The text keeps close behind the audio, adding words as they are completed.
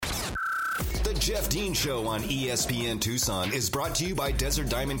Jeff Dean Show on ESPN Tucson is brought to you by Desert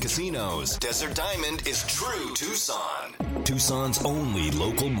Diamond Casinos. Desert Diamond is true Tucson. Tucson's only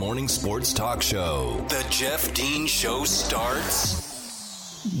local morning sports talk show. The Jeff Dean Show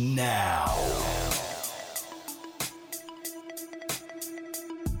starts now.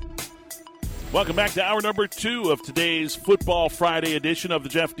 Welcome back to hour number 2 of today's Football Friday edition of the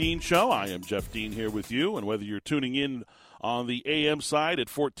Jeff Dean Show. I am Jeff Dean here with you, and whether you're tuning in on the AM side at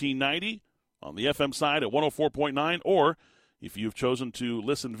 1490, on the FM side at 104.9, or if you've chosen to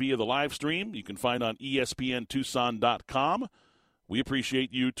listen via the live stream, you can find on ESPNTucson.com. We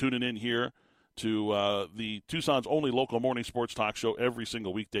appreciate you tuning in here to the Tucson's only local morning sports talk show every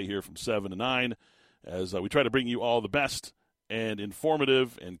single weekday here from 7 to 9, as we try to bring you all the best and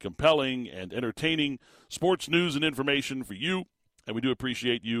informative and compelling and entertaining sports news and information for you. And we do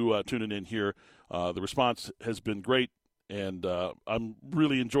appreciate you tuning in here. The response has been great, and I'm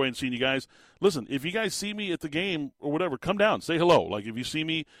really enjoying seeing you guys. Listen, if you guys see me at the game or whatever, come down, say hello. Like if you see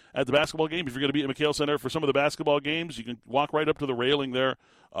me at the basketball game, if you're going to be at McHale Center for some of the basketball games, you can walk right up to the railing there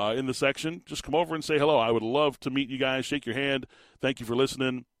in the section. Just come over and say hello. I would love to meet you guys, shake your hand. Thank you for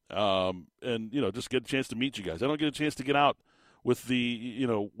listening, and just get a chance to meet you guys. I don't get a chance to get out with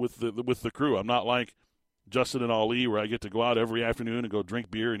the crew. I'm not like Justin and Ali, where I get to go out every afternoon and go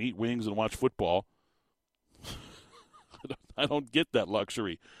drink beer and eat wings and watch football. I don't get that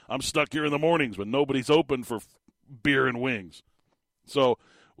luxury. I'm stuck here in the mornings when nobody's open for beer and wings. So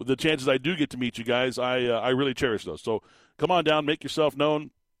with the chances I do get to meet you guys, I really cherish those. So come on down, make yourself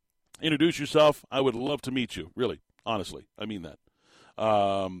known, introduce yourself. I would love to meet you, really, honestly. I mean that.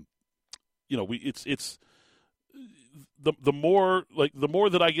 It's the more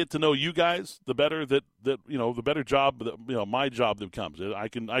that I get to know you guys, the better the better job that my job that comes. I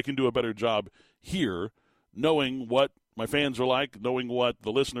can do a better job here, knowing what my fans are like, knowing what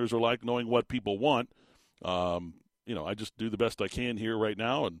the listeners are like, knowing what people want. I just do the best I can here right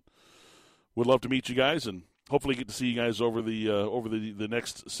now, and would love to meet you guys, and hopefully get to see you guys over the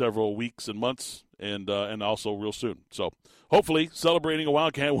next several weeks and months, and also real soon. So hopefully celebrating a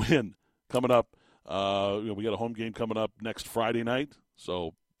Wildcat win coming up. We got a home game coming up next Friday night,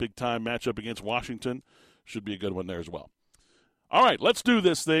 so big-time matchup against Washington. Should be a good one there as well. All right, let's do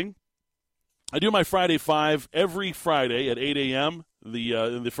this thing. I do my Friday 5 every Friday at 8 a.m., in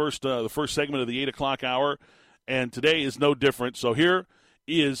the first segment of the 8 o'clock hour, and today is no different. So here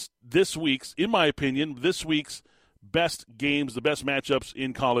is in my opinion, this week's best games, the best matchups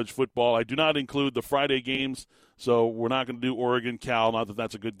in college football. I do not include the Friday games, so we're not going to do Oregon-Cal, not that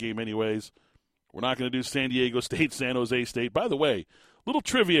that's a good game anyways. We're not going to do San Diego State, San Jose State. By the way, little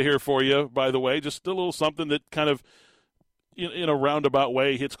trivia here for you, just a little something that kind of, in a roundabout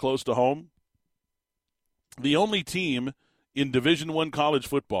way, hits close to home. The only team in Division I college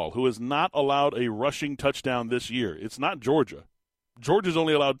football who has not allowed a rushing touchdown this year, it's not Georgia. Georgia's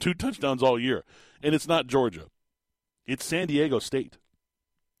only allowed 2 touchdowns all year, and it's not Georgia. It's San Diego State.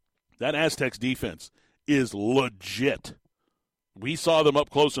 That Aztecs defense is legit. We saw them up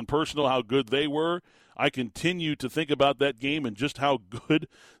close and personal, how good they were. I continue to think about that game and just how good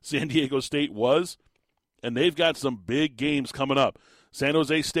San Diego State was. And they've got some big games coming up. San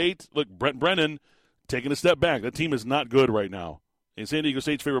Jose State, look, Brent Brennan taking a step back. That team is not good right now. And San Diego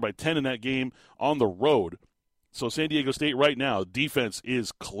State's favored by 10 in that game on the road. So San Diego State right now, defense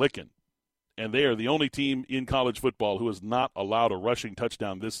is clicking. And they are the only team in college football who has not allowed a rushing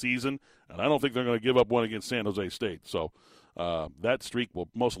touchdown this season. And I don't think they're going to give up one against San Jose State. So that streak will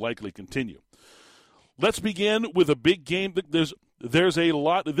most likely continue. Let's begin with a big game. There's a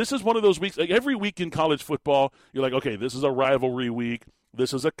lot. This is one of those weeks. Like every week in college football, you're like, okay, this is a rivalry week.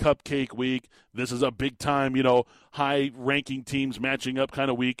 This is a cupcake week. This is a big time, high-ranking teams matching up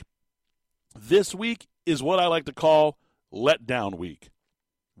kind of week. This week is what I like to call letdown week.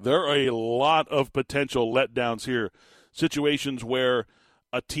 There are a lot of potential letdowns here. Situations where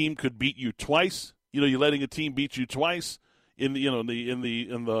a team could beat you twice. You're letting a team beat you twice in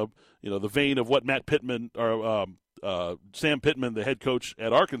the vein of what Matt Pittman or Sam Pittman, the head coach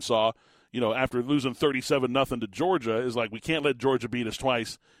at Arkansas, after losing 37-0 to Georgia, is like, we can't let Georgia beat us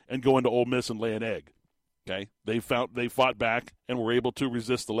twice and go into Ole Miss and lay an egg. Okay, they fought back and were able to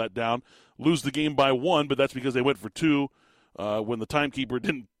resist the letdown, lose the game by 1, but that's because they went for 2 when the timekeeper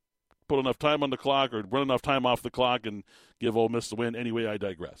didn't put enough time on the clock or run enough time off the clock and give Ole Miss the win. Anyway, I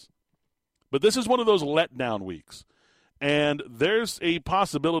digress. But this is one of those letdown weeks, and there's a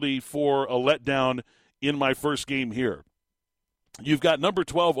possibility for a letdown in my first game here. You've got number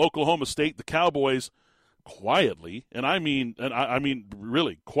 12 Oklahoma State, the Cowboys, quietly, and I mean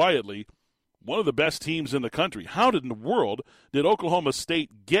really quietly, one of the best teams in the country. How in the world did Oklahoma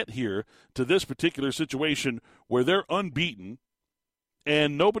State get here to this particular situation where they're unbeaten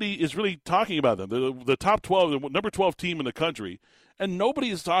and nobody is really talking about them? The top 12, the number 12 team in the country, and nobody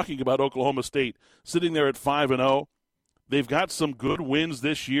is talking about Oklahoma State sitting there at 5-0. They've got some good wins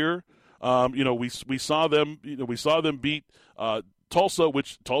this year. We saw them. We saw them beat Tulsa,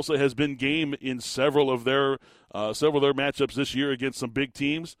 which Tulsa has been game in several of their matchups this year against some big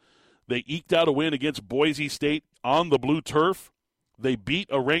teams. They eked out a win against Boise State on the blue turf. They beat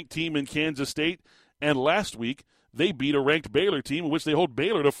a ranked team in Kansas State, and last week they beat a ranked Baylor team in which they hold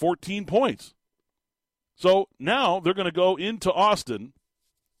Baylor to 14 points. So now they're going to go into Austin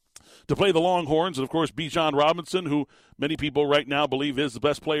to play the Longhorns, and, of course, Bijan Robinson, who many people right now believe is the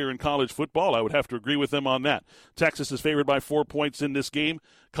best player in college football. I would have to agree with them on that. Texas is favored by 4 points in this game,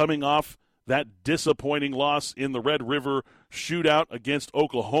 coming off that disappointing loss in the Red River shootout against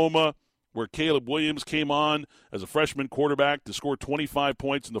Oklahoma, where Caleb Williams came on as a freshman quarterback to score 25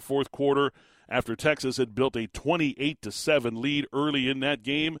 points in the fourth quarter after Texas had built a 28-7 lead early in that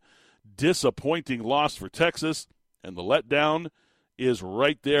game. Disappointing loss for Texas, and the letdown is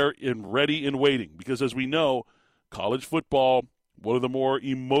right there and ready and waiting, because as we know, college football, one of the more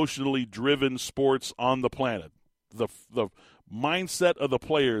emotionally driven sports on the planet. The mindset of the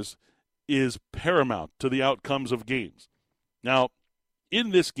players is paramount to the outcomes of games. Now,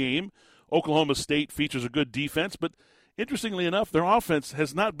 in this game, Oklahoma State features a good defense, but interestingly enough, their offense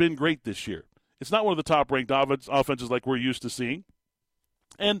has not been great this year. It's not one of the top-ranked offenses like we're used to seeing.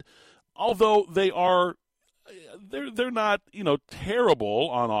 And although they're not, terrible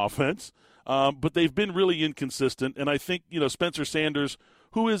on offense, but they've been really inconsistent. And I think, Spencer Sanders,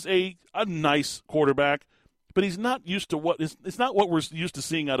 who is a nice quarterback, but he's not used to it's not what we're used to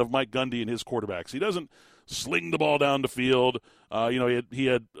seeing out of Mike Gundy and his quarterbacks. He doesn't sling the ball down the field. He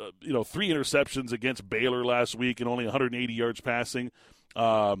had 3 interceptions against Baylor last week and only 180 yards passing.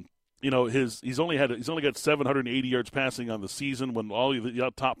 He's only got 780 yards passing on the season when all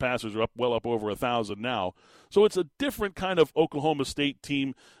the top passers are up over 1,000 now. So it's a different kind of Oklahoma State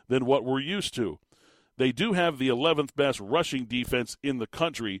team than what we're used to. They do have the 11th best rushing defense in the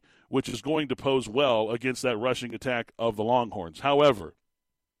country, which is going to pose well against that rushing attack of the Longhorns. However,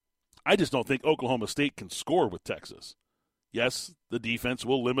 I just don't think Oklahoma State can score with Texas. Yes, the defense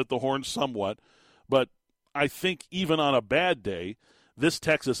will limit the Horns somewhat, but I think even on a bad day, this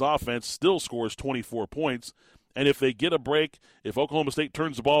Texas offense still scores 24 points, and if they get a break, if Oklahoma State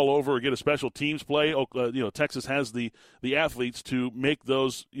turns the ball over or get a special teams play, Texas has the athletes to make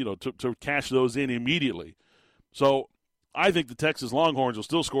those, to cash those in immediately. So I think the Texas Longhorns will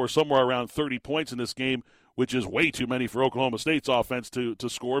still score somewhere around 30 points in this game, which is way too many for Oklahoma State's offense to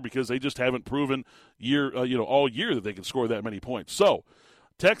score, because they just haven't proven all year that they can score that many points. So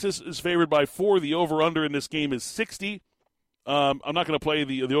Texas is favored by 4. The over-under in this game is 60. I'm not going to play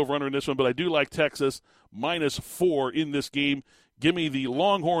the over-under in this one, but I do like Texas -4 in this game. Give me the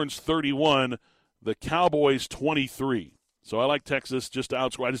Longhorns 31, the Cowboys 23. So I like Texas just to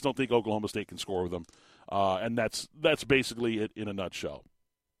outscore. I just don't think Oklahoma State can score with them, and that's basically it in a nutshell.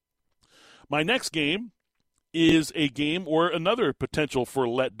 My next game is a game where another potential for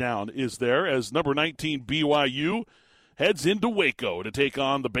letdown is there, as number 19 BYU heads into Waco to take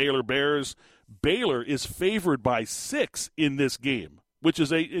on the Baylor Bears. Baylor is favored by 6 in this game, which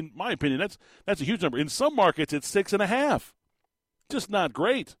is in my opinion, that's a huge number. In some markets, it's 6.5. Just not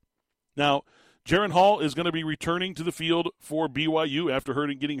great. Now, Jaren Hall is going to be returning to the field for BYU after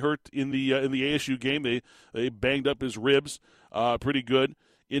getting hurt in the ASU game. They banged up his ribs pretty good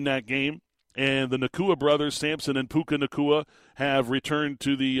in that game. And the Nacua brothers, Samson and Puka Nacua, have returned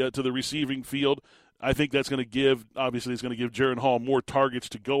to the receiving field. I think that's going to give Jaren Hall more targets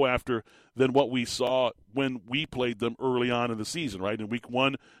to go after than what we saw when we played them early on in the season, right? In week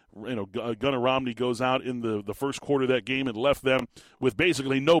 1, Gunnar Romney goes out in the first quarter of that game and left them with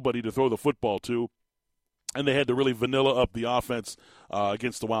basically nobody to throw the football to, and they had to really vanilla up the offense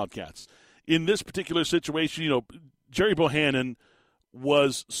against the Wildcats. In this particular situation, Jerry Bohannon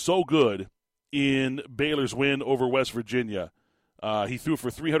was so good in Baylor's win over West Virginia. He threw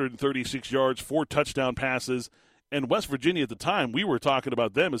for 336 yards, 4 touchdown passes, and West Virginia at the time, we were talking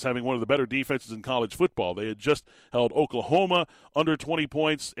about them as having one of the better defenses in college football. They had just held Oklahoma under 20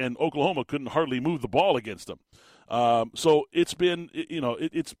 points, and Oklahoma couldn't hardly move the ball against them. So it's been,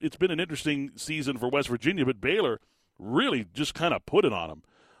 it's been an interesting season for West Virginia, but Baylor really just kind of put it on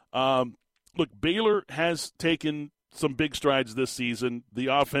them. Look, Baylor has taken some big strides this season. The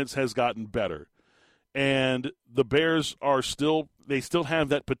offense has gotten better. And the Bears still have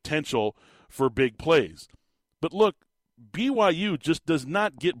that potential for big plays. But look, BYU just does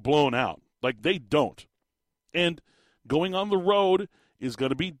not get blown out. Like, they don't. And going on the road is going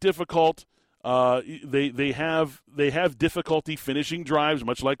to be difficult. They have difficulty finishing drives,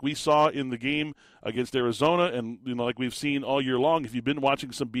 much like we saw in the game against Arizona, and like we've seen all year long. If you've been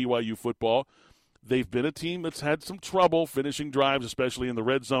watching some BYU football, they've been a team that's had some trouble finishing drives, especially in the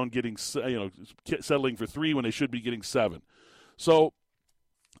red zone, getting settling for 3 when they should be getting 7. So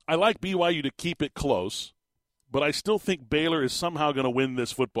I like BYU to keep it close, but I still think Baylor is somehow going to win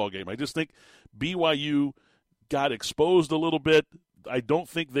this football game. I just think BYU got exposed a little bit. I don't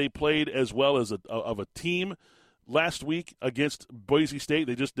think they played as well as a team last week against Boise State.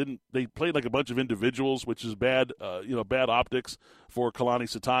 They just didn't. They played like a bunch of individuals, which is bad. Bad optics for Kalani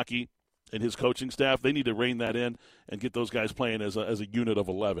Sitake and his coaching staff. They need to rein that in and get those guys playing as a unit of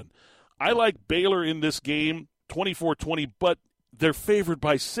 11. I like Baylor in this game, 24-20, but they're favored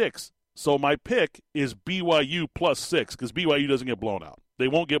by 6. So my pick is BYU plus 6 because BYU doesn't get blown out. They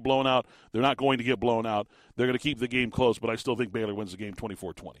won't get blown out. They're not going to get blown out. They're going to keep the game close, but I still think Baylor wins the game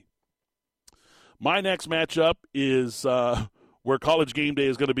 24-20. My next matchup is where College Game Day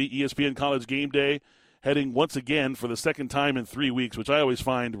is going to be, ESPN College Game Day, heading once again for the second time in 3 weeks, which I always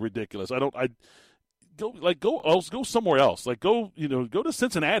find ridiculous. Go somewhere else. Like go to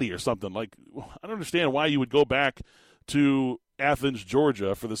Cincinnati or something. Like, I don't understand why you would go back to Athens,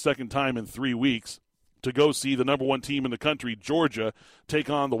 Georgia for the second time in 3 weeks to go see the number 1 team in the country, Georgia, take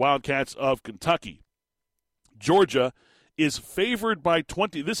on the Wildcats of Kentucky. Georgia is favored by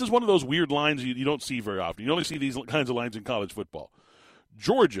 20. This is one of those weird lines you don't see very often. You only see these kinds of lines in college football.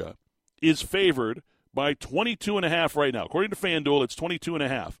 Georgia is favored by 22.5 right now. According to FanDuel, it's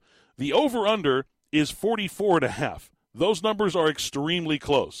 22.5. The over-under is 44.5. Those numbers are extremely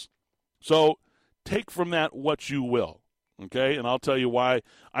close. So take from that what you will. Okay, and I'll tell you why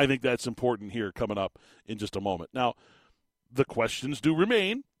I think that's important here coming up in just a moment. Now, the questions do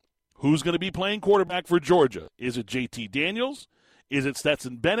remain. Who's going to be playing quarterback for Georgia? Is it JT Daniels? Is it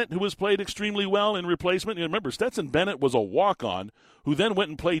Stetson Bennett, who has played extremely well in replacement? And remember, Stetson Bennett was a walk-on who then went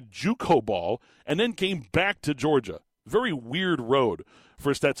and played JUCO ball and then came back to Georgia. Very weird road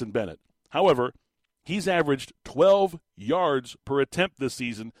for Stetson Bennett. However, he's averaged 12 yards per attempt this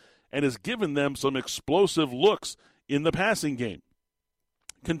season and has given them some explosive looks in the passing game.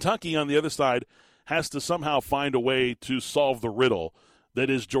 Kentucky, on the other side, has to somehow find a way to solve the riddle that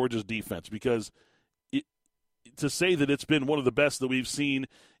is Georgia's defense, because to say that it's been one of the best that we've seen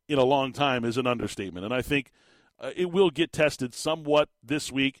in a long time is an understatement, and I think it will get tested somewhat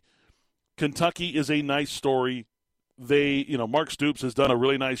this week. Kentucky is a nice story. Mark Stoops has done a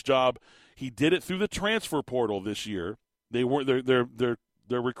really nice job. He did it through the transfer portal this year. They weren't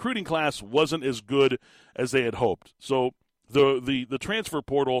their recruiting class wasn't as good as they had hoped. So the transfer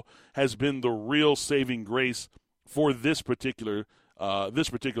portal has been the real saving grace for this particular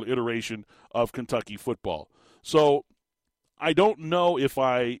iteration of Kentucky football. So I don't know if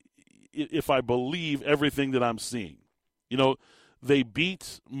I believe everything that I'm seeing. They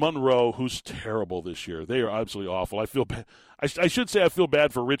beat Monroe, who's terrible this year. They are absolutely awful. I feel bad. I should say I feel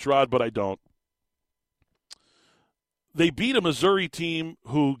bad for Rich Rod, but I don't. They beat a Missouri team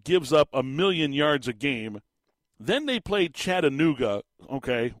who gives up 1 million yards a game. Then they played Chattanooga.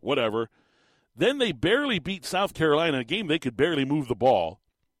 Okay, whatever. Then they barely beat South Carolina, a game they could barely move the ball.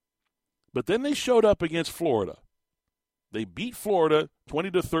 But then they showed up against Florida. They beat Florida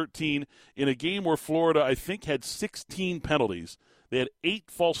 20-13 in a game where Florida, I think, had 16 penalties. They had 8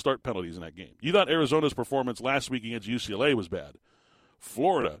 false start penalties in that game. You thought Arizona's performance last week against UCLA was bad.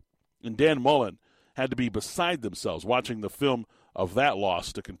 Florida and Dan Mullen had to be beside themselves watching the film of that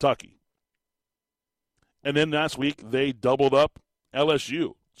loss to Kentucky. And then last week, they doubled up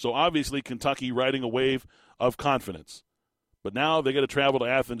LSU. So obviously, Kentucky riding a wave of confidence. But now they got to travel to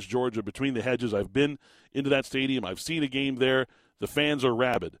Athens, Georgia, between the hedges. I've been into that stadium. I've seen a game there. The fans are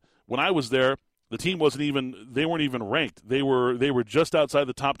rabid. When I was there, the team weren't even ranked. They were just outside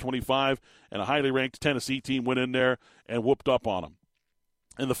the top 25, and a highly ranked Tennessee team went in there and whooped up on them.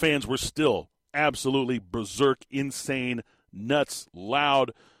 And the fans were still absolutely berserk, insane, nuts,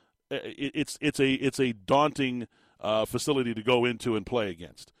 loud. It's a daunting facility to go into and play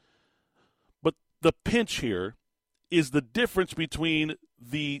against. But the pinch here is the difference between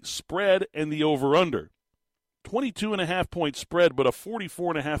the spread and the over-under. 22.5-point spread, but a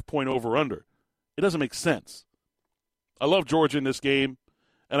 44.5-point over-under. It doesn't make sense. I love Georgia in this game,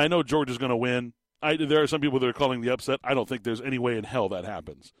 and I know Georgia's going to win. There are some people that are calling the upset. I don't think there's any way in hell that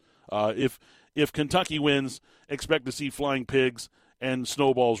happens. If Kentucky wins, expect to see flying pigs and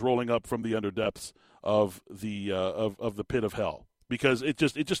snowballs rolling up from the underdepths of the pit of hell, because it's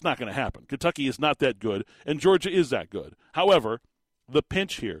just not going to happen. Kentucky is not that good, and Georgia is that good. However, the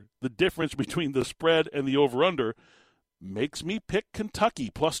pinch here, the difference between the spread and the over-under, makes me pick Kentucky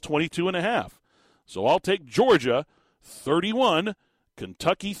plus 22.5. So I'll take Georgia 31,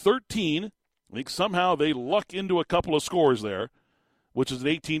 Kentucky 13. I think somehow they luck into a couple of scores there, which is an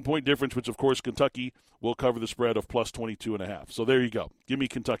 18-point difference, which, of course, Kentucky will cover the spread of plus 22.5. So there you go. Give me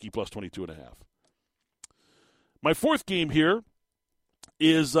Kentucky plus 22.5. My fourth game here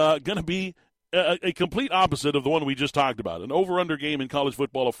is going to be a complete opposite of the one we just talked about. An over-under game in college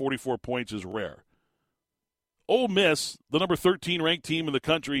football of 44 points is rare. Ole Miss, the number 13 ranked team in the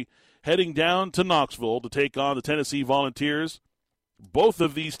country, heading down to Knoxville to take on the Tennessee Volunteers. Both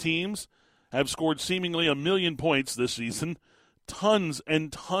of these teams have scored seemingly 1 million points this season. Tons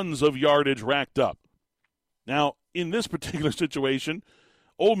and tons of yardage racked up. Now, in this particular situation,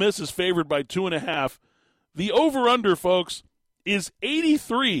 Ole Miss is favored by 2.5. The over-under, folks, is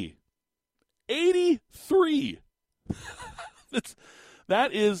 83. 83.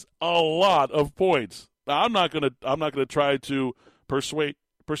 That is a lot of points. Now, I'm not gonna try to persuade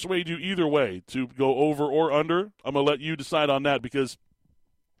you either way to go over or under. I'm gonna let you decide on that because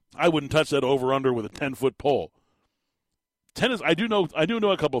I wouldn't touch that over-under with a 10-foot pole. I do know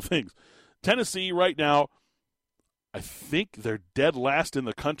a couple of things. Tennessee right now, I think they're dead last in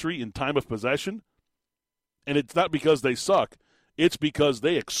the country in time of possession, and it's not because they suck. It's because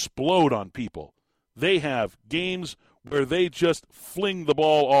they explode on people. They have games where they just fling the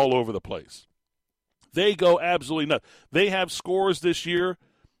ball all over the place. They go absolutely nuts. They have scores this year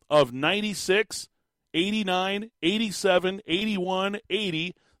of 96, 89, 87, 81,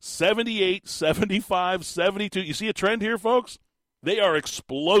 80, 78, 75, 72. You see a trend here, folks? They are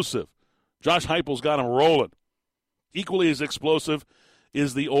explosive. Josh Heupel's got them rolling. Equally as explosive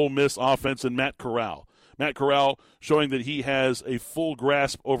is the Ole Miss offense and Matt Corral. Matt Corral showing that he has a full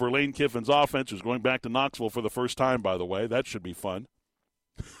grasp over Lane Kiffin's offense, who's going back to Knoxville for the first time, by the way. That should be fun.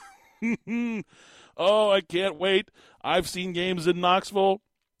 Oh, I can't wait. I've seen games in Knoxville.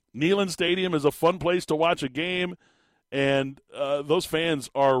 Neyland Stadium is a fun place to watch a game, and those fans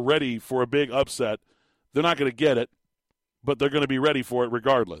are ready for a big upset. They're not going to get it, but they're going to be ready for it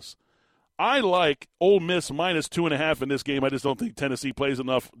regardless. I like Ole Miss minus 2.5 in this game. I just don't think Tennessee plays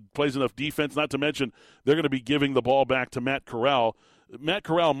enough defense, not to mention they're going to be giving the ball back to Matt Corral. Matt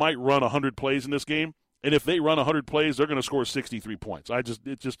Corral might run 100 plays in this game, and if they run 100 plays, they're going to score 63 points.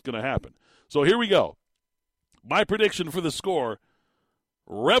 It's just going to happen. So here we go. My prediction for the score,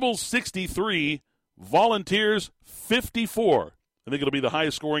 Rebels 63, Volunteers 54. I think it'll be the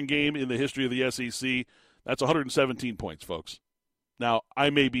highest scoring game in the history of the SEC. That's 117 points, folks. Now, I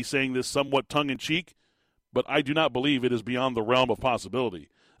may be saying this somewhat tongue-in-cheek, but I do not believe it is beyond the realm of possibility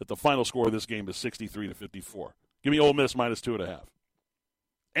that the final score of this game is 63-54. Give me Ole Miss minus 2.5.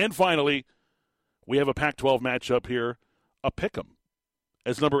 And finally, we have a Pac-12 matchup here, a pick'em.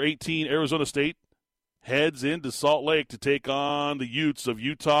 As number 18, Arizona State heads into Salt Lake to take on the Utes of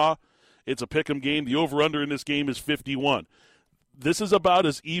Utah. It's a pick'em game. The over-under in this game is 51. This is about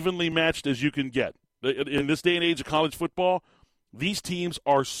as evenly matched as you can get. In this day and age of college football, these teams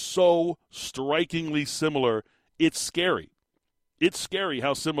are so strikingly similar, it's scary. It's scary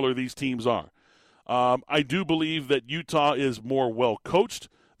how similar these teams are. I do believe that Utah is more well-coached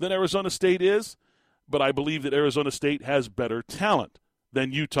than Arizona State is, but I believe that Arizona State has better talent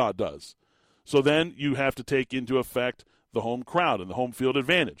than Utah does. So then you have to take into effect the home crowd and the home field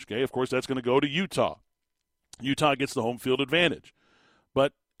advantage. Okay, of course, that's going to go to Utah. Utah gets the home field advantage.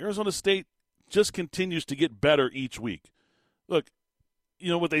 But Arizona State just continues to get better each week. Look, you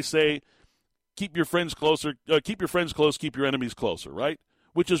know what they say, keep your friends closer, keep your friends close, keep your enemies closer, right?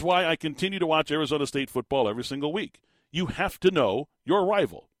 Which is why I continue to watch Arizona State football every single week. You have to know your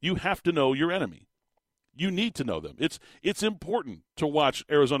rival. You have to know your enemy. You need to know them. It's important to watch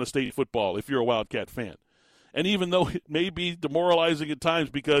Arizona State football if you're a Wildcat fan. And even though it may be demoralizing at times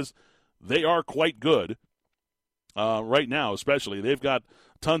because they are quite good right now, especially, they've got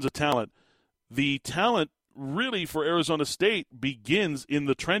tons of talent. The talent really for Arizona State begins in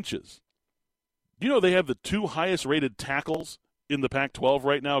the trenches. Do you know they have the 2 highest rated tackles in the Pac-12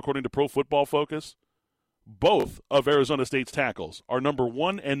 right now, according to Pro Football Focus? Both of Arizona State's tackles are number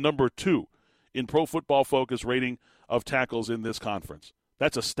 1 and number 2 in Pro Football Focus rating of tackles in this conference.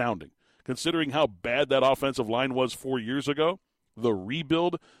 That's astounding. Considering how bad that offensive line was 4 years ago, the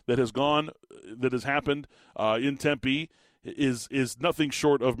rebuild that has happened in Tempe is nothing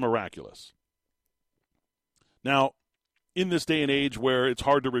short of miraculous. Now, in this day and age where it's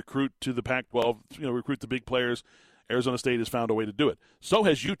hard to recruit to the Pac-12, recruit the big players, Arizona State has found a way to do it. So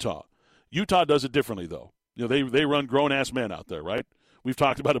has Utah. Utah does it differently, though. They run grown-ass men out there, right? We've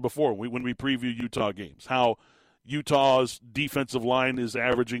talked about it before when we preview Utah games, how Utah's defensive line is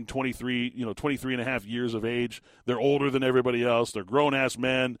averaging 23 and a half years of age. They're older than everybody else. They're grown-ass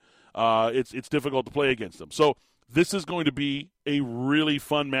men. It's difficult to play against them. So this is going to be a really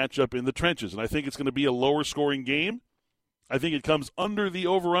fun matchup in the trenches, and I think it's going to be a lower-scoring game. I think it comes under the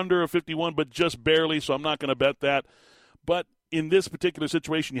over-under of 51, but just barely, so I'm not going to bet that. But in this particular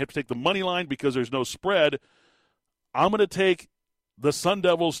situation, you have to take the money line because there's no spread. I'm going to take the Sun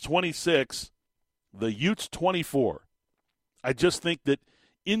Devils 26, the Utes 24. I just think that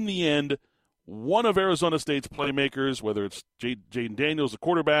in the end, one of Arizona State's playmakers, whether it's Jaden Daniels, the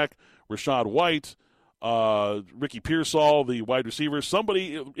quarterback, Rashad White, Ricky Pearsall, the wide receiver,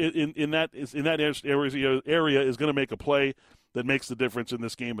 somebody in that area is going to make a play that makes the difference in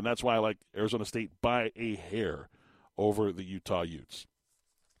this game, and that's why I like Arizona State by a hair over the Utah Utes.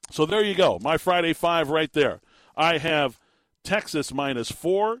 So there you go, my Friday 5 right there. I have Texas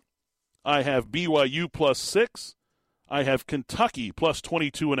 -4. I have BYU +6. I have Kentucky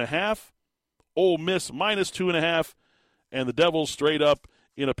 +22.5. Ole Miss -2.5. And the Devils straight up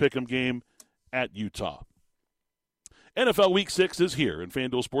in a pick'em game at Utah. NFL Week 6 is here, and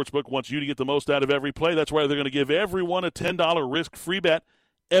FanDuel Sportsbook wants you to get the most out of every play. That's why they're going to give everyone a $10 risk-free bet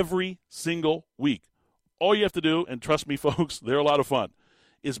every single week. All you have to do, and trust me, folks, they're a lot of fun,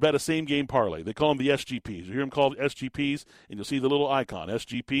 is bet a same-game parlay. They call them the SGPs. You hear them called SGPs, and you'll see the little icon,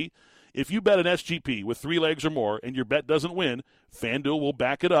 SGP. If you bet an SGP with 3 legs or more and your bet doesn't win, FanDuel will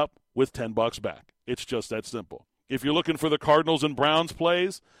back it up with $10 back. It's just that simple. If you're looking for the Cardinals and Browns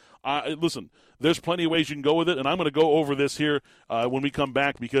plays, listen, there's plenty of ways you can go with it, and I'm going to go over this here when we come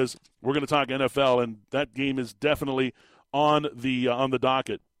back because we're going to talk NFL, and that game is definitely on the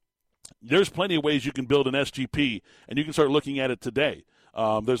docket. There's plenty of ways you can build an SGP, and you can start looking at it today.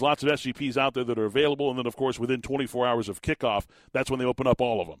 There's lots of SGPs out there that are available, and then, of course, within 24 hours of kickoff, that's when they open up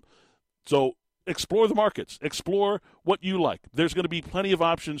all of them. So explore the markets. Explore what you like. There's going to be plenty of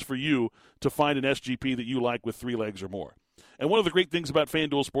options for you to find an SGP that you like with 3 legs or more. And one of the great things about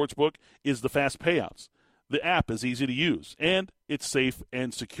FanDuel Sportsbook is the fast payouts. The app is easy to use, and it's safe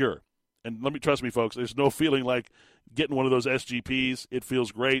and secure. And trust me, folks, there's no feeling like getting one of those SGPs. It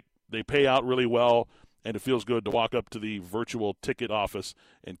feels great. They pay out really well, and it feels good to walk up to the virtual ticket office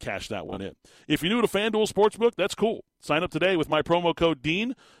and cash that one in. If you're new to FanDuel Sportsbook, that's cool. Sign up today with my promo code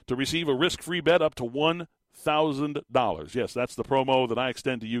DEAN to receive a risk-free bet up to $1,000. Yes, that's the promo that I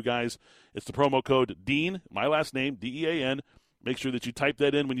extend to you guys. It's the promo code DEAN, my last name, D-E-A-N. Make sure that you type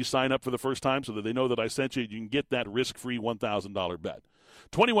that in when you sign up for the first time so that they know that I sent you. You can get that risk-free $1,000 bet.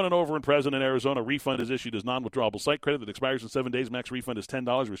 21 and over and present in Arizona. Refund is issued as non-withdrawable site credit that expires in 7 days. Max refund is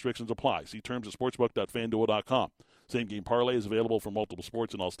 $10. Restrictions apply. See terms at sportsbook.fanduel.com. Same-game parlay is available for multiple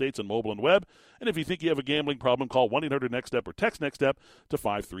sports in all states on mobile and web. And if you think you have a gambling problem, call 1-800-NEXT-STEP or text NEXT-STEP to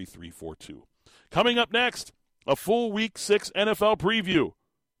 53342. Coming up next, a full Week 6 NFL preview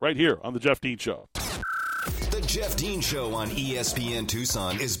right here on The Jeff Dean Show. The Jeff Dean Show on ESPN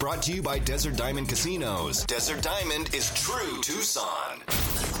Tucson is brought to you by Desert Diamond Casinos. Desert Diamond is true Tucson.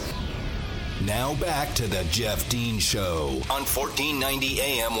 Now back to the Jeff Dean Show on 1490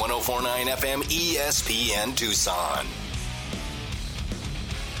 AM, 104.9 FM, ESPN Tucson.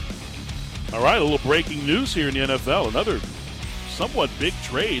 All right, a little breaking news here in the NFL. Another somewhat big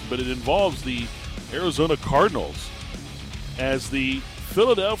trade, but it involves the Arizona Cardinals as the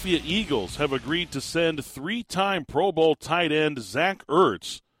Philadelphia Eagles have agreed to send 3-time Pro Bowl tight end Zach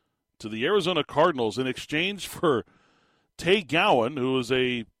Ertz to the Arizona Cardinals in exchange for Tay Gowan, who is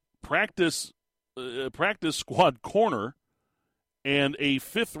a practice squad corner, and a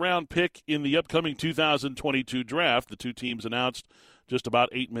 5th-round pick in the upcoming 2022 draft. The two teams announced just about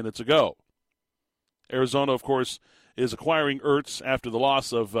 8 minutes ago. Arizona, of course, is acquiring Ertz after the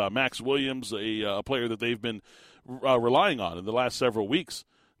loss of Max Williams, a player that they've been relying on in the last several weeks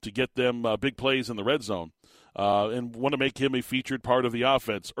to get them big plays in the red zone and want to make him a featured part of the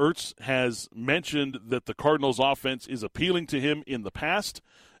offense. Ertz has mentioned that the Cardinals' offense is appealing to him in the past,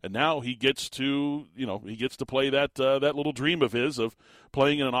 and now he gets to play that little dream of his of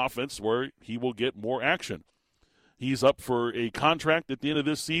playing in an offense where he will get more action. He's up for a contract at the end of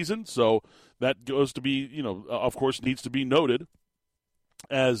this season, so that goes to be, of course, needs to be noted.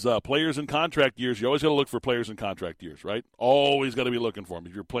 As players in contract years, you always got to look for players in contract years, right? Always got to be looking for them.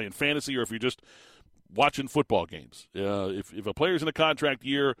 If you're playing fantasy or if you're just watching football games. If a player's in a contract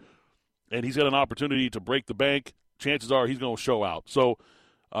year and he's got an opportunity to break the bank, chances are he's going to show out. So,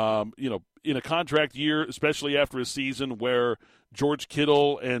 in a contract year, especially after a season where George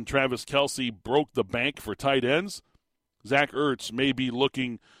Kittle and Travis Kelce broke the bank for tight ends, Zach Ertz may be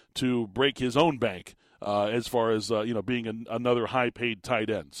looking to break his own bank as far as being another high-paid tight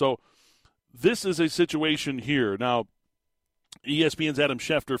end. So this is a situation here. Now, ESPN's Adam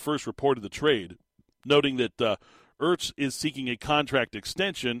Schefter first reported the trade, noting that Ertz is seeking a contract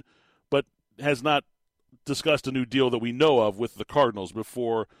extension, but has not discussed a new deal that we know of with the Cardinals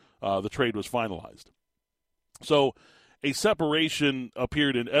before the trade was finalized. So a separation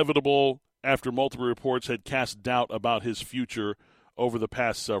appeared inevitable after multiple reports had cast doubt about his future over the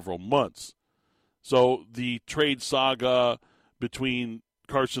past several months. So the trade saga between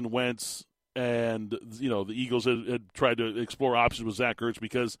Carson Wentz and, the Eagles had tried to explore options with Zach Ertz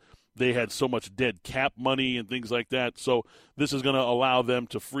because they had so much dead cap money and things like that. So this is going to allow them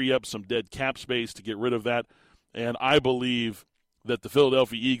to free up some dead cap space to get rid of that. And I believe that the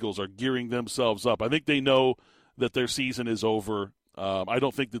Philadelphia Eagles are gearing themselves up. I think they know that their season is over. I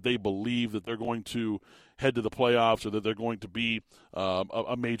don't think that they believe that they're going to head to the playoffs or that they're going to be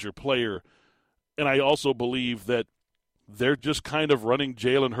a major player. And I also believe that they're just kind of running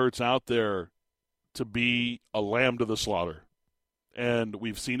Jalen Hurts out there to be a lamb to the slaughter. And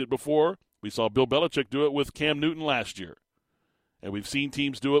we've seen it before. We saw Bill Belichick do it with Cam Newton last year. And we've seen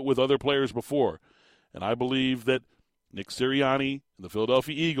teams do it with other players before. And I believe that Nick Sirianni and the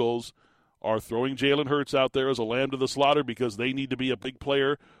Philadelphia Eagles are throwing Jalen Hurts out there as a lamb to the slaughter because they need to be a big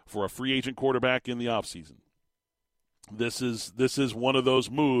player for a free agent quarterback in the offseason. This is one of those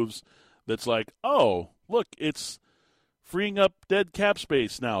moves that's like, oh, look, it's freeing up dead cap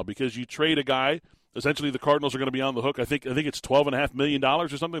space now because you trade a guy. Essentially, the Cardinals are going to be on the hook. I think it's $12.5 million or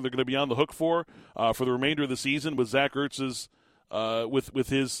something they're going to be on the hook for the remainder of the season with Zach Ertz's with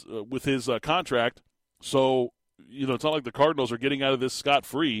his contract. So it's not like the Cardinals are getting out of this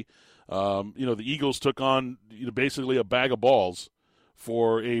scot-free. The Eagles took on basically a bag of balls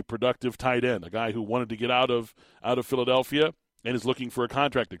for a productive tight end, a guy who wanted to get out of Philadelphia and is looking for a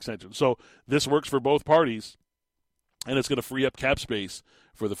contract extension. So this works for both parties, and it's going to free up cap space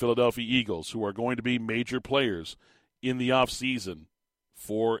for the Philadelphia Eagles, who are going to be major players in the offseason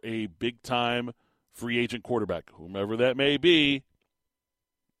for a big-time free agent quarterback, whomever that may be.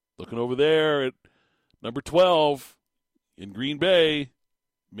 Looking over there at number 12 in Green Bay,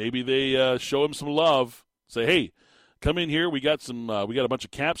 maybe they show him some love. Say, hey, come in here. We got a bunch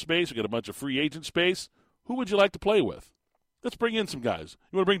of cap space. We got a bunch of free agent space. Who would you like to play with? Let's bring in some guys.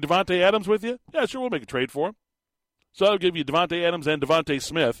 You want to bring Devontae Adams with you? Yeah, sure. We'll make a trade for him. So I'll give you Devontae Adams and Devontae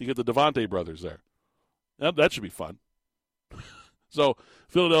Smith. You get the Devontae brothers there. That should be fun. So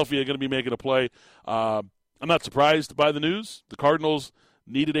Philadelphia going to be making a play. I'm not surprised by the news. The Cardinals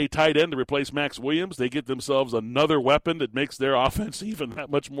needed a tight end to replace Max Williams. They get themselves another weapon that makes their offense even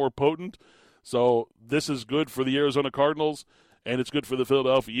that much more potent. So this is good for the Arizona Cardinals, and it's good for the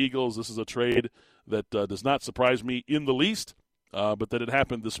Philadelphia Eagles. This is a trade that does not surprise me in the least, but that it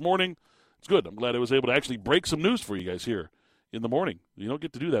happened this morning. It's good. I'm glad I was able to actually break some news for you guys here in the morning. You don't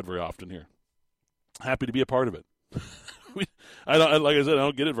get to do that very often here. Happy to be a part of it. Like I said, I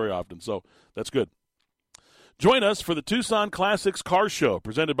don't get it very often, so that's good. Join us for the Tucson Classics Car Show,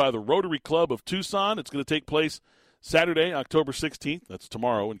 presented by the Rotary Club of Tucson. It's going to take place Saturday, October 16th. That's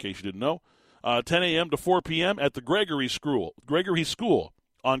tomorrow, in case you didn't know. 10 a.m. to 4 p.m. at the Gregory School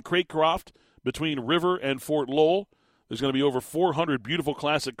on Craycroft between River and Fort Lowell. There's going to be over 400 beautiful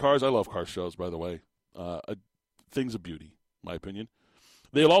classic cars. I love car shows, by the way. Things of beauty, in my opinion.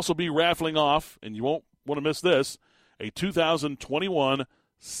 They'll also be raffling off, and you won't want to miss this, a 2021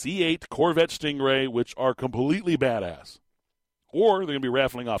 C8 Corvette Stingray, which are completely badass. Or they're going to be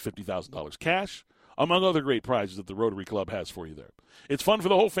raffling off $50,000 cash, among other great prizes that the Rotary Club has for you there. It's fun for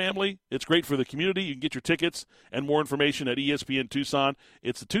the whole family. It's great for the community. You can get your tickets and more information at ESPN Tucson.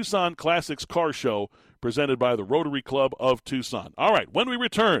 It's the Tucson Classics Car Show presented by the Rotary Club of Tucson. All right, when we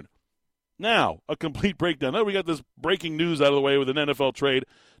return, now a complete breakdown. Now we got this breaking news out of the way with an NFL trade.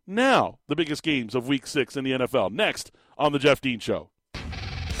 Now the biggest games of Week 6 in the NFL. Next on The Jeff Dean Show.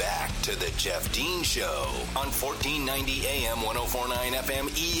 Back to The Jeff Dean Show on 1490 AM, 104.9 FM,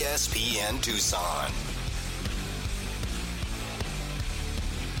 ESPN Tucson.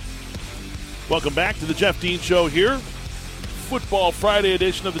 Welcome back to The Jeff Dean Show here. Football Friday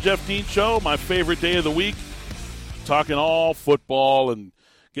edition of The Jeff Dean Show, my favorite day of the week. Talking all football and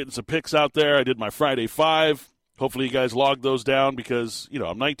getting some picks out there. I did my Friday 5. Hopefully you guys logged those down because, I'm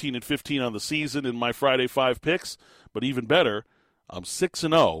 19-15 on the season in my Friday 5 picks. But even better, I'm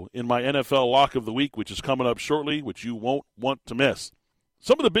 6-0 in my NFL Lock of the Week, which is coming up shortly, which you won't want to miss.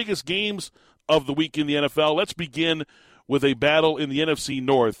 Some of the biggest games of the week in the NFL. Let's begin with a battle in the NFC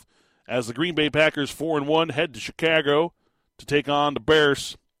North as the Green Bay Packers 4-1 head to Chicago to take on the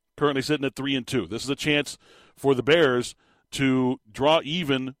Bears, currently sitting at 3-2. This is a chance for the Bears to draw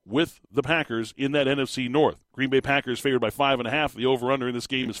even with the Packers in that NFC North. Green Bay Packers favored by 5.5. The over-under in this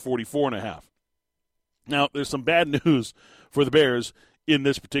game is 44.5. Now, there's some bad news for the Bears in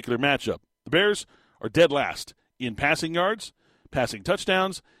this particular matchup. The Bears are dead last in passing yards, passing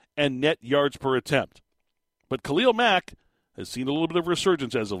touchdowns, and net yards per attempt. But Khalil Mack has seen a little bit of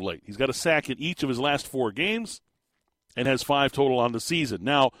resurgence as of late. He's got a sack in each of his last 4 games and has 5 total on the season.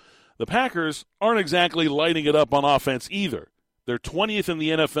 Now, the Packers aren't exactly lighting it up on offense either. They're 20th in the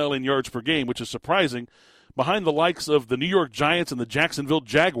NFL in yards per game, which is surprising, behind the likes of the New York Giants and the Jacksonville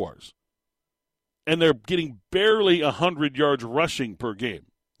Jaguars. And they're getting barely 100 yards rushing per game.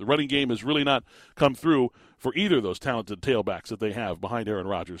 The running game has really not come through for either of those talented tailbacks that they have behind Aaron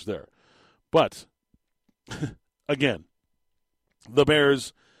Rodgers there. But, again, the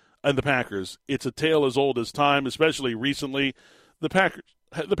Bears and the Packers, it's a tale as old as time, especially recently. The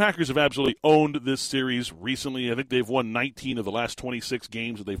Packers have absolutely owned this series recently. I think they've won 19 of the last 26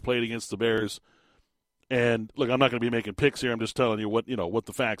 games that they've played against the Bears. And look, I'm not going to be making picks here. I'm just telling you what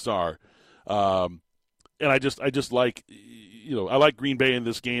the facts are. And I just like, I like Green Bay in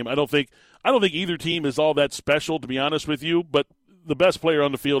this game. I don't think either team is all that special, to be honest with you. But the best player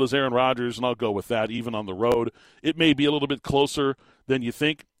on the field is Aaron Rodgers, and I'll go with that. Even on the road, it may be a little bit closer than you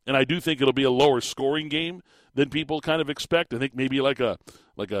think, and I do think it'll be a lower scoring game than people kind of expect. I think maybe like a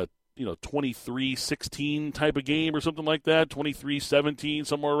 23-16 type of game or something like that, 23-17,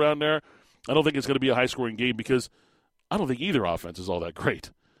 somewhere around there. I don't think it's going to be a high-scoring game because I don't think either offense is all that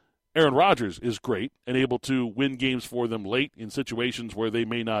great. Aaron Rodgers is great and able to win games for them late in situations where they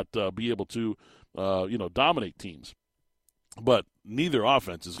may not be able to, dominate teams. But neither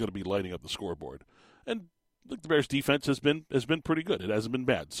offense is going to be lighting up the scoreboard. And the Bears' defense has been pretty good. It hasn't been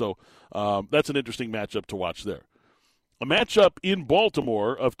bad. So that's an interesting matchup to watch there. A matchup in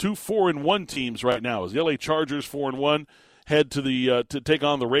Baltimore of 2 4-1 teams right now is the LA Chargers 4-1 head to take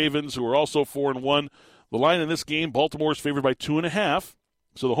on the Ravens, who are also 4-1. The line in this game, Baltimore is favored by 2.5.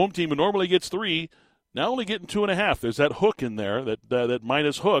 So the home team who normally gets 3, now only getting 2.5. There's that hook in there, that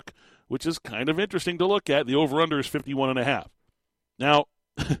minus hook, which is kind of interesting to look at. The over-under is 51.5. Now,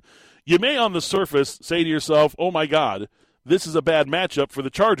 you may on the surface say to yourself, oh my God, this is a bad matchup for the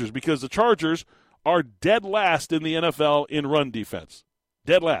Chargers because the Chargers are dead last in the NFL in run defense.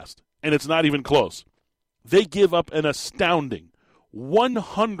 Dead last. And it's not even close. They give up an astounding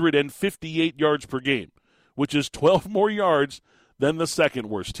 158 yards per game, which is 12 more yards than the second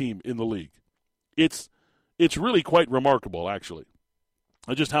worst team in the league. It's really quite remarkable, actually,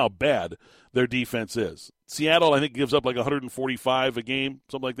 just how bad their defense is. Seattle, I think, gives up like 145 a game,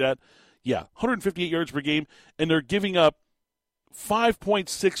 something like that. Yeah, 158 yards per game, and they're giving up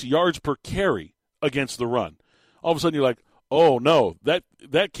 5.6 yards per carry against the run. All of a sudden you're like, oh, no, that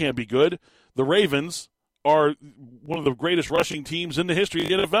can't be good. The Ravens are one of the greatest rushing teams in the history of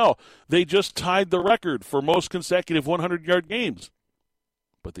the NFL. They just tied the record for most consecutive 100-yard games.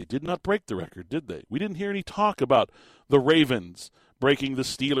 But they did not break the record, did they? We didn't hear any talk about the Ravens breaking the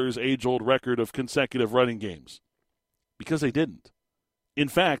Steelers' age-old record of consecutive running games because they didn't. In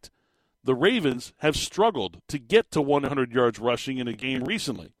fact, the Ravens have struggled to get to 100 yards rushing in a game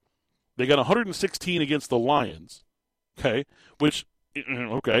recently. They got 116 against the Lions, okay, which –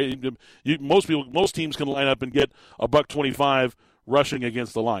 okay, most teams can line up and get $125 rushing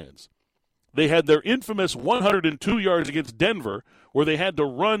against the Lions. They had their infamous 102 yards against Denver, where they had to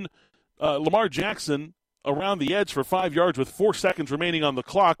run Lamar Jackson around the edge for 5 yards with 4 seconds remaining on the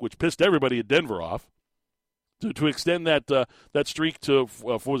clock, which pissed everybody at Denver off. To extend that streak to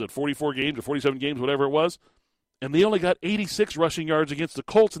 44 games or 47 games, whatever it was, and they only got 86 rushing yards against the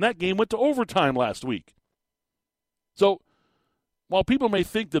Colts, and that game went to overtime last week. So, while people may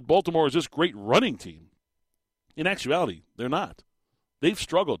think that Baltimore is this great running team, in actuality, they're not. They've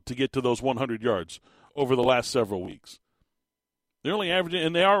struggled to get to those 100 yards over the last several weeks. They're only averaging,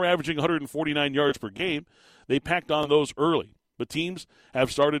 and they are averaging 149 yards per game. They packed on those early, but teams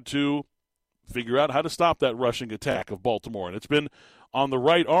have started to figure out how to stop that rushing attack of Baltimore, and it's been on the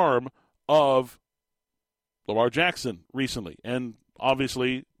right arm of Lamar Jackson recently, and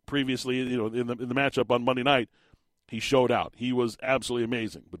obviously previously, in the matchup on Monday night. He showed out. He was absolutely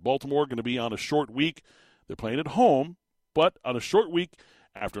amazing. But Baltimore going to be on a short week. They're playing at home, but on a short week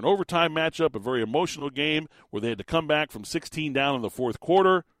after an overtime matchup, a very emotional game where they had to come back from 16 down in the fourth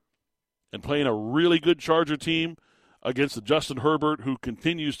quarter and playing a really good Charger team against the Justin Herbert, who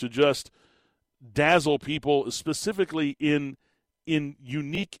continues to just dazzle people, specifically in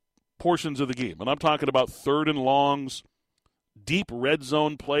unique portions of the game. And I'm talking about 3rd and longs, deep red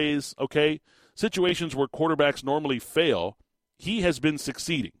zone plays, okay? Situations where quarterbacks normally fail, he has been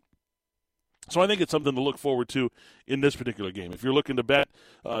succeeding. So I think it's something to look forward to in this particular game. If you're looking to bet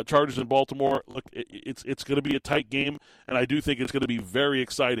Chargers in Baltimore, look, it's going to be a tight game, and I do think it's going to be very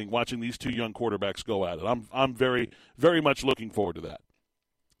exciting watching these two young quarterbacks go at it. I'm very, very much looking forward to that.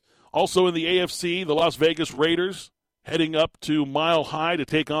 Also in the AFC, the Las Vegas Raiders heading up to Mile High to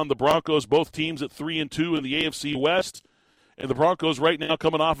take on the Broncos, both teams at 3-2 in the AFC West. And the Broncos right now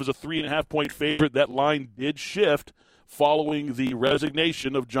coming off as a 3.5-point favorite. That line did shift following the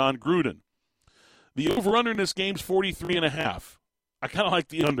resignation of John Gruden. The over-under in this game is 43.5. I kind of like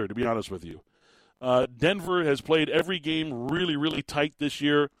the under, to be honest with you. Denver has played every game really, really tight this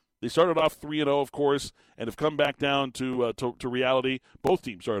year. They started off 3-0, of course, and have come back down to reality. Both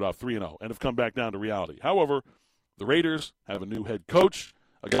teams started off 3-0 and have come back down to reality. However, the Raiders have a new head coach,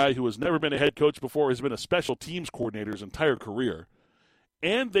 a guy who has never been a head coach before, has been a special teams coordinator his entire career,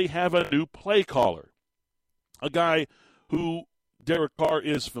 and they have a new play caller, a guy who Derek Carr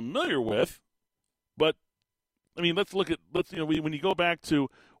is familiar with. But, I mean, when you go back to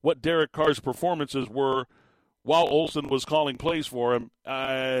what Derek Carr's performances were while Olsen was calling plays for him,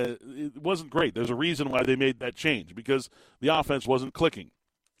 it wasn't great. There's a reason why they made that change, because the offense wasn't clicking.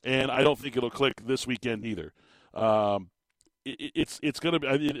 And I don't think it'll click this weekend either. It's going to be,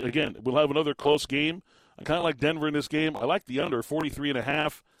 again, we'll have another close game. I kind of like Denver in this game. I like the under,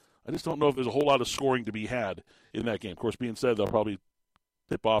 43.5. I just don't know if there's a whole lot of scoring to be had in that game. Of course, being said, they'll probably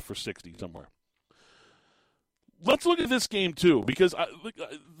tip off for 60 somewhere. Let's look at this game, too, because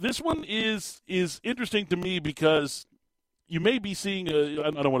this one is interesting to me because you may be seeing,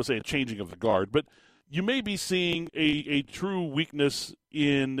 I don't want to say a changing of the guard, but you may be seeing a true weakness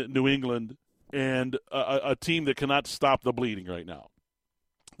in New England and a team that cannot stop the bleeding right now.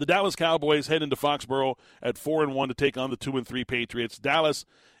 The Dallas Cowboys head into Foxborough at 4-1 to take on the 2-3 Patriots. Dallas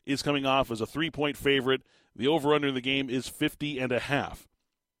is coming off as a 3-point favorite. The over-under in the game is 50.5.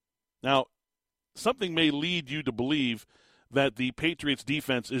 Now, something may lead you to believe that the Patriots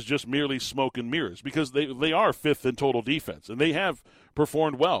defense is just merely smoke and mirrors, because they are fifth in total defense, and they have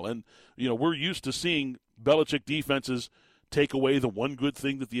performed well. And, we're used to seeing Belichick defenses take away the one good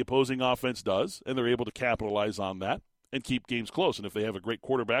thing that the opposing offense does, and they're able to capitalize on that and keep games close. And if they have a great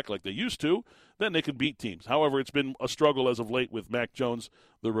quarterback like they used to, then they can beat teams. However, it's been a struggle as of late with Mac Jones,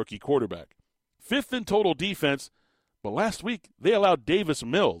 the rookie quarterback. Fifth in total defense, but last week they allowed Davis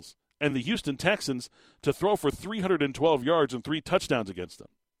Mills and the Houston Texans to throw for 312 yards and 3 touchdowns against them.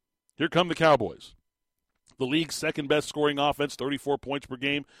 Here come the Cowboys. The league's second-best scoring offense, 34 points per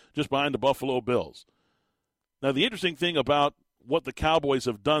game, just behind the Buffalo Bills. Now, the interesting thing about what the Cowboys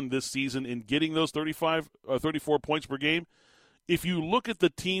have done this season in getting those 34 points per game, if you look at the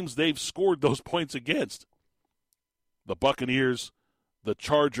teams they've scored those points against, the Buccaneers, the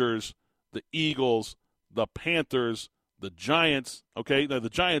Chargers, the Eagles, the Panthers, the Giants, okay, now the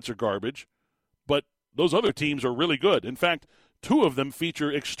Giants are garbage, but those other teams are really good. In fact, 2 of them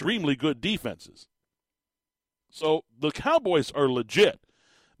feature extremely good defenses. So the Cowboys are legit.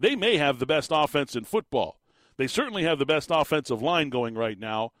 They may have the best offense in football. They certainly have the best offensive line going right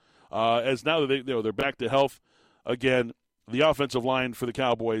now, as now that they're back to health again. The offensive line for the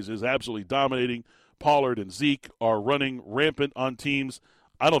Cowboys is absolutely dominating. Pollard and Zeke are running rampant on teams.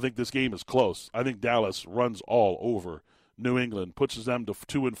 I don't think this game is close. I think Dallas runs all over New England, pushes them to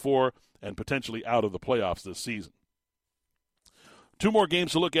 2-4, and potentially out of the playoffs this season. 2 more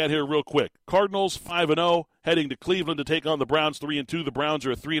games to look at here real quick. Cardinals 5-0, heading to Cleveland to take on the Browns 3-2. The Browns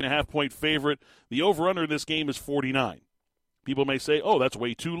are a 3.5-point favorite. The over-under in this game is 49. People may say, oh, that's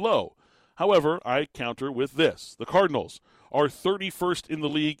way too low. However, I counter with this. The Cardinals are 31st in the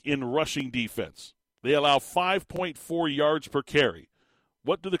league in rushing defense. They allow 5.4 yards per carry.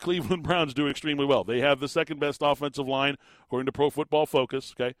 What do the Cleveland Browns do extremely well? They have the second-best offensive line, according to Pro Football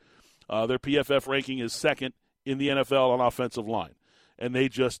Focus. Okay, their PFF ranking is second in the NFL on offensive line, and they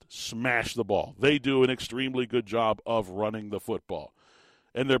just smash the ball. They do an extremely good job of running the football.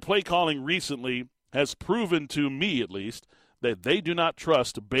 And their play calling recently has proven to me, at least, that they do not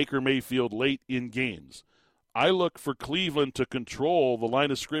trust Baker Mayfield late in games. I look for Cleveland to control the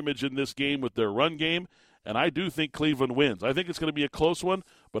line of scrimmage in this game with their run game, and I do think Cleveland wins. I think it's going to be a close one,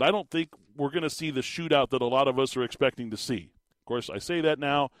 but I don't think we're going to see the shootout that a lot of us are expecting to see. Of course, I say that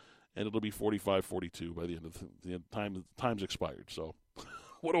now, and it'll be 45-42 by the end of the time. Time's expired, so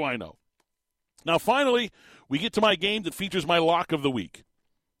what do I know? Now, finally, we get to my game that features my lock of the week.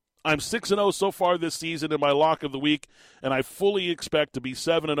 I'm 6-0 so far this season in my lock of the week, and I fully expect to be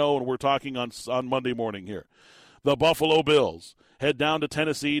 7-0, and we're talking on Monday morning here. The Buffalo Bills head down to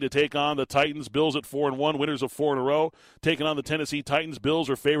Tennessee to take on the Titans. Bills at 4-1, winners of 4 in a row. Taking on the Tennessee Titans. Bills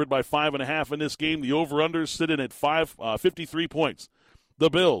are favored by 5.5 in this game. The over-unders sit in at 53 points. The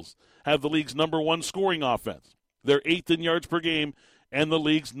Bills have the league's number 1 scoring offense. They're 8th in yards per game and the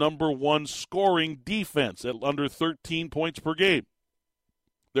league's number 1 scoring defense at under 13 points per game.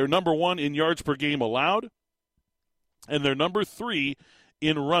 They're number 1 in yards per game allowed, and they're number 3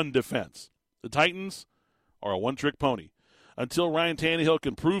 in run defense. The Titans are a one-trick pony. Until Ryan Tannehill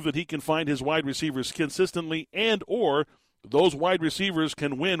can prove that he can find his wide receivers consistently and or those wide receivers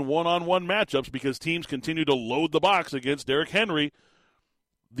can win one-on-one matchups because teams continue to load the box against Derrick Henry,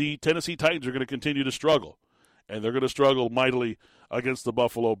 the Tennessee Titans are going to continue to struggle. And they're going to struggle mightily against the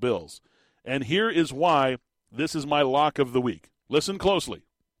Buffalo Bills. And here is why this is my lock of the week. Listen closely.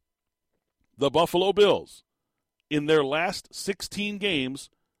 The Buffalo Bills, in their last 16 games,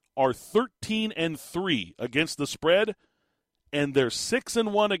 are 13-3 against the spread, and they're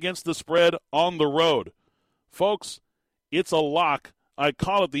 6-1 against the spread on the road. Folks, it's a lock. I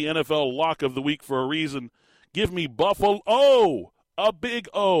call it the NFL lock of the week for a reason. Give me Buffalo. Oh, a big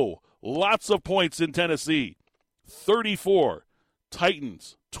O. Lots of points in Tennessee. 34.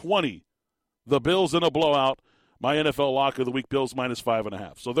 Titans, 20. The Bills in a blowout. My NFL lock of the week, Bills minus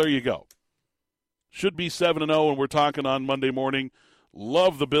 5.5. So there you go. Should be 7-0, and we're talking on Monday morning.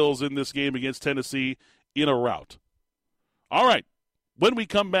 Love the Bills in this game against Tennessee in a rout. All right. When we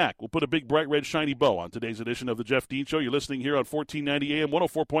come back, we'll put a big, bright, red, shiny bow on today's edition of the Jeff Dean Show. You're listening here on 1490 AM,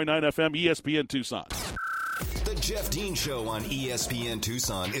 104.9 FM, ESPN Tucson. The Jeff Dean Show on ESPN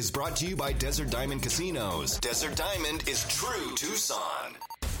Tucson is brought to you by Desert Diamond Casinos. Desert Diamond is true Tucson.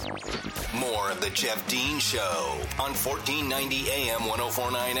 More of the Jeff Dean Show on 1490 AM,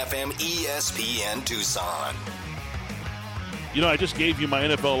 104.9 FM, ESPN Tucson. You know, I just gave you my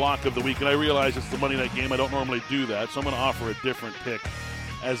NFL lock of the week, and I realize it's the Monday night game. I don't normally do that, so I'm going to offer a different pick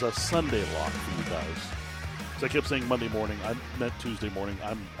as a Sunday lock for you guys. So I kept saying Monday morning. I meant Tuesday morning.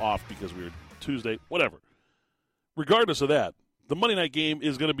 I'm off because we were Tuesday, whatever. Regardless of that, the Monday night game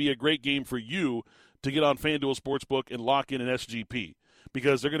is going to be a great game for you to get on FanDuel Sportsbook and lock in an SGP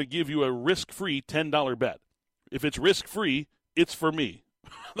because they're going to give you a risk-free $10 bet. If it's risk-free, it's for me.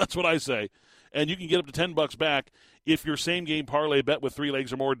 That's what I say. And you can get up to $10 back if your same-game parlay bet with 3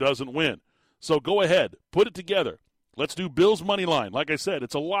 legs or more doesn't win. So go ahead. Put it together. Let's do Bills money line. Like I said,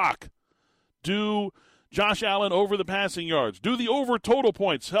 it's a lock. Do Josh Allen over the passing yards. Do the over total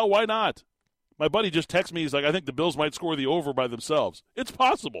points. Hell, why not? My buddy just texted me. He's like, I think the Bills might score the over by themselves. It's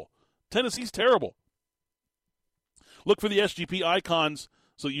possible. Tennessee's terrible. Look for the SGP icons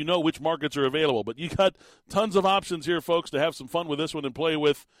so you know which markets are available. But you got tons of options here, folks, to have some fun with this one and play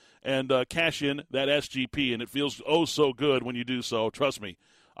with and cash in that SGP. And it feels oh so good when you do so. Trust me,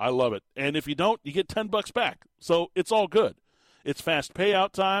 I love it. And if you don't, you get $10 back. So it's all good. It's fast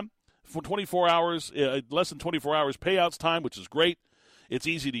payout time for 24 hours, less than 24 hours payouts time, which is great. It's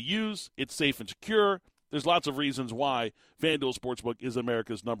easy to use. It's safe and secure. There's lots of reasons why FanDuel Sportsbook is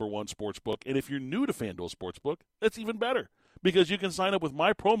America's #1 sportsbook. And if you're new to FanDuel Sportsbook, that's even better because you can sign up with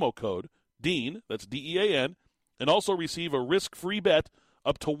my promo code, DEAN, that's D-E-A-N, and also receive a risk-free bet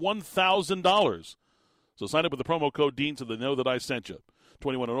up to $1,000. So sign up with the promo code DEAN so they know that I sent you.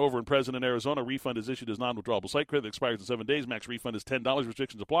 21 and over and present in Arizona. Refund is issued as non-withdrawable site credit that expires in 7 days. Max refund is $10.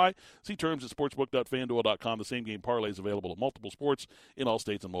 Restrictions apply. See terms at sportsbook.fanduel.com. The same game parlay is available at multiple sports in all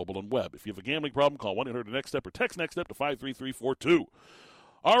states and mobile and web. If you have a gambling problem, call 1-800-NEXT-STEP or text NEXT-STEP to 53342.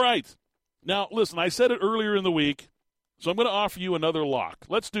 All right. Now, listen, I said it earlier in the week, so I'm going to offer you another lock.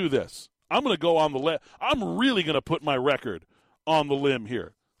 Let's do this. I'm going to go on the limb. I'm really going to put my record on the limb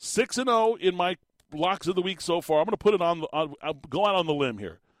here. 6-0 in my locks of the week so far. I'm going to put it on. I'll go out on the limb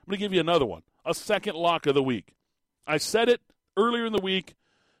here. I'm going to give you another one, a second lock of the week. I said it earlier in the week.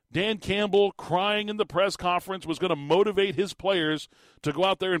 Dan Campbell, crying in the press conference, was going to motivate his players to go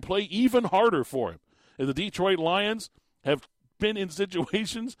out there and play even harder for him. And the Detroit Lions have been in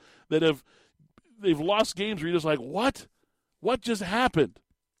situations that they've lost games where you're just like, what? What just happened?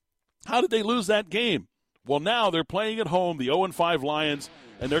 How did they lose that game? Well, now they're playing at home, the 0-5 Lions,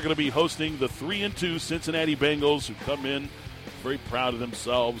 and they're going to be hosting the 3-2 Cincinnati Bengals, who come in very proud of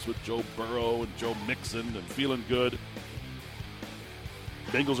themselves with Joe Burrow and Joe Mixon and feeling good.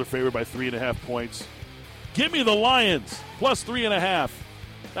 Bengals are favored by 3.5 points. Give me the Lions plus 3.5.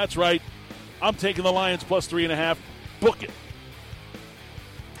 That's right. I'm taking the Lions plus 3.5. Book it.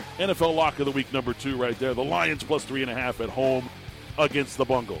 NFL lock of the week number 2 right there. The Lions plus 3.5 at home against the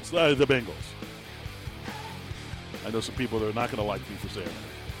Bengals. I know some people that are not going to like me for saying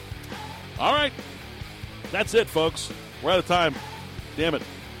that. All right. That's it, folks. We're out of time. Damn it.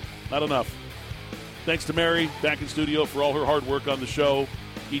 Not enough. Thanks to Mary back in studio for all her hard work on the show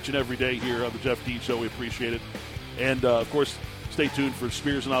each and every day here on the Jeff Dean Show. We appreciate it. And, of course, stay stay tuned for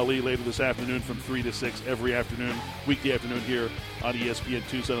Spears and Ali later this afternoon from 3 to 6 every afternoon, weekday afternoon here on ESPN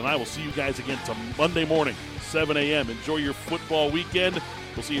Tucson. And I will see you guys again Monday morning, 7 a.m. Enjoy your football weekend.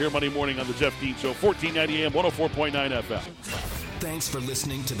 We'll see you here Monday morning on the Jeff Dean Show, 1490 AM, 104.9 FM. Thanks for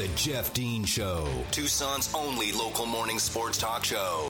listening to the Jeff Dean Show, Tucson's only local morning sports talk show.